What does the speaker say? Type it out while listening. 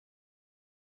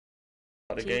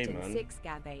The game, man. 6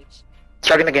 garbage.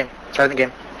 Starting the game. Starting the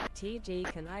game. TG,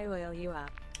 can I oil you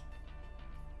up?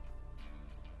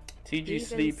 TG Even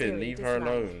sleeping, Siri leave her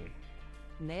dislike. alone.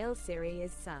 Male Siri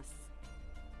is sus.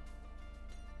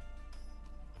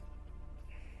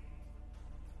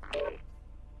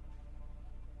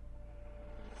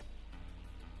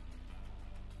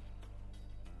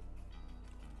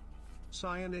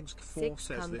 Cyanix4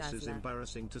 says this is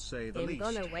embarrassing to say the least.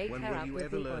 When will you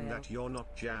ever learn that you're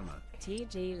not Jammer?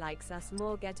 TG likes us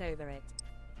more, get over it.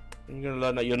 You're gonna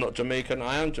learn that you're not Jamaican.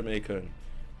 I am Jamaican.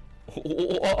 Go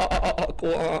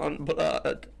on,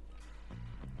 blood.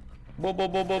 Bomb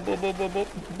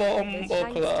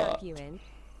clock.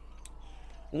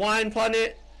 Wine pon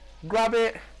it, grab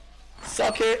it,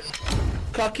 suck it,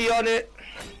 cocky on it.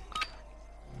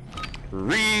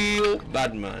 Real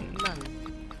bad man.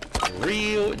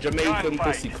 Real Jamaican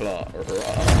pussy claw.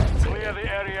 Clear the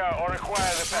area or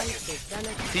acquire the package.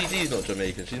 TG's not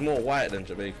Jamaican. She's more white than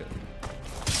Jamaican.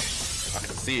 I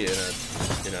can see it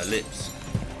in her lips.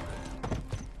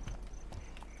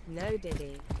 No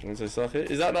Diddy. You want to suck it?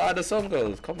 Is that not how the song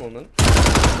goes? Come on, man.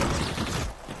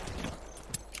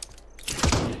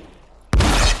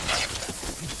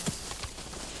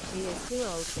 He is too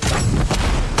old for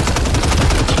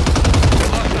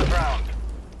Lost the round.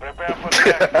 Prepare for the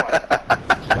next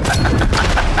one.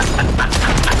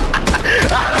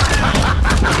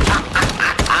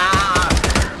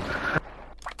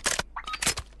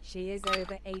 She is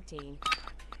over 18.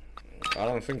 I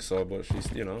don't think so, but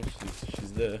she's, you know,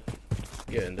 she's there,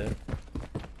 getting there.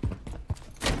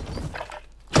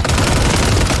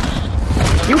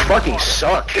 You fucking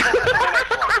suck. Look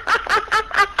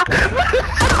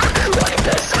at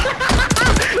this.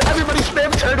 Everybody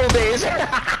spam Turtle Daze.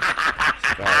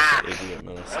 Idiot,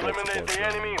 man. Eliminate the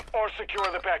enemy or secure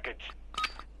the package.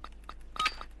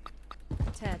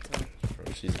 Bro, Turtle.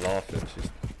 she's laughing. She's.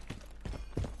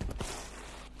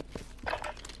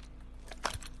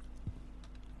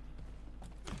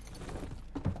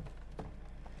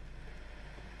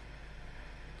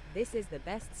 This is the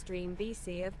best stream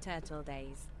BC of Turtle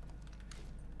Daze.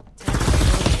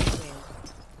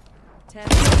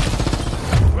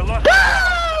 Turtle. We lost the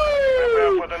round.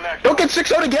 Prepare for the next Don't get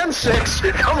 6-0 again, 6.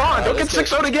 Come on, don't get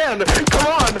 6-0 again. Come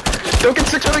on. Don't get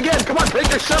 6-0 again. Come on, break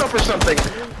their setup or something.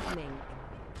 Mink.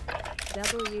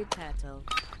 W Turtle.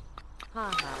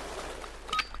 Haha.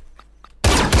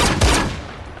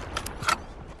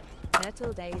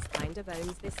 Turtle Daze kind of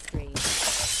owns this stream.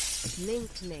 Mink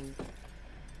mink.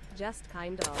 Just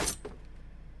kind of.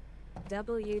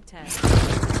 W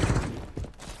Turtle.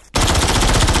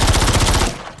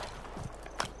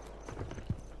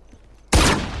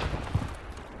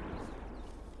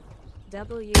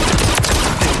 W.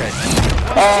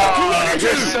 Oh,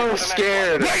 you're so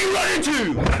scared. Where are you running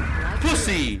to?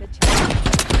 Pussy!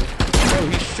 Bro,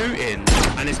 he's shooting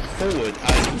and it's forward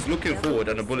and he's looking forward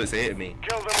and the bullets are hitting me.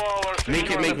 Kill them all or secure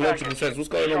Make it make the logical package. sense. What's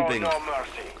going on, Show Bings? no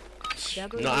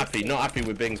mercy. Not happy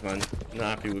with Bings, man. Not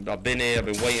happy with. I've been here, I've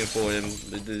been waiting for him.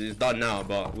 It's done now,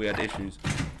 but we had issues.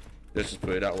 Let's just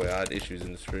put it that way. I had issues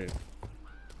in the stream.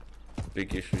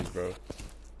 Big issues, bro.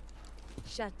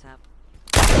 Shut up.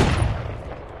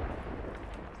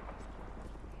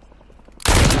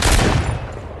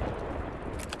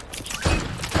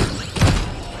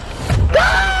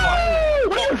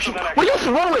 What are you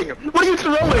throwing? What are you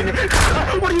throwing?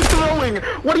 What are you throwing?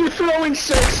 What are you throwing,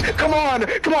 6? Come on,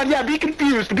 come on, yeah, be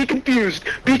confused, be confused,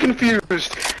 be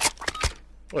confused.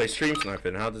 Wait, stream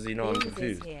sniping, how does he know I'm Bings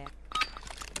confused? is here.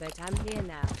 But I'm here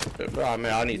now. Bro, I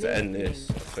mean, I need to end this.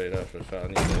 I'll tell you that for a fact. I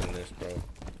need to end this, bro.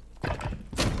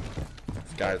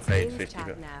 This guy's paid Bings 50.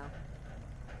 chat now.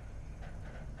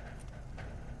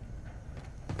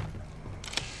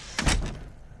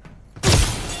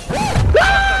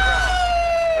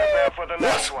 Prepare for the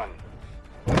next one.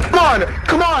 Come on,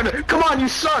 come on, come on, you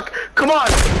suck. Come on,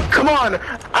 come on.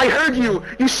 I heard you.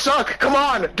 You suck. Come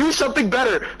on, do something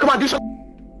better. Come on, do something.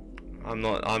 I'm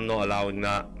not allowing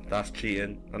that. That's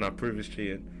cheating, and I prove it's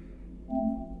cheating.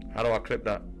 How do I clip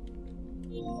that?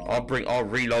 I'll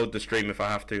reload the stream if I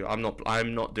have to. I'm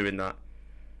not doing that.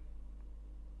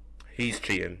 He's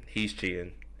cheating. He's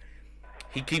cheating.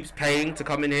 He keeps paying to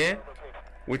come in here,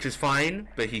 which is fine,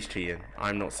 but he's cheating.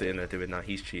 I'm not sitting there doing that.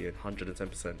 He's cheating,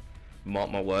 110%.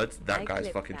 Mark my words, that guy's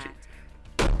fucking cheating.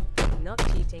 Not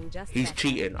cheating, just He's better.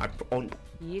 cheating. On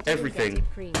You didn't everything. get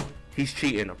it creamy. He's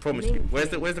cheating. I promise you. Where's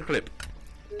the clip?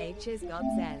 H has got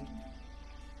Zen.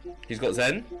 He's got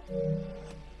Zen.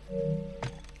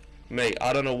 Mate,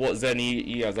 I don't know what Zen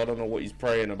he has. I don't know what he's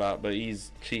praying about, but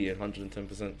he's cheating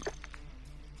 110%.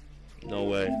 No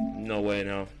way. No way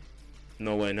now.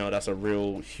 No way now. That's a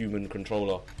real human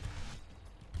controller.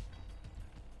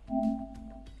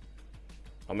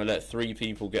 I'm gonna let 3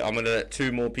 people get. I'm gonna let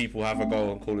 2 more people have a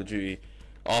go on Call of Duty.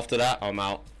 After that, I'm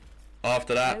out.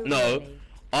 After that, no.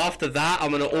 After that,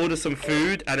 I'm gonna order some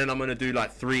food and then I'm gonna do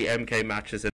like 3 MK matches.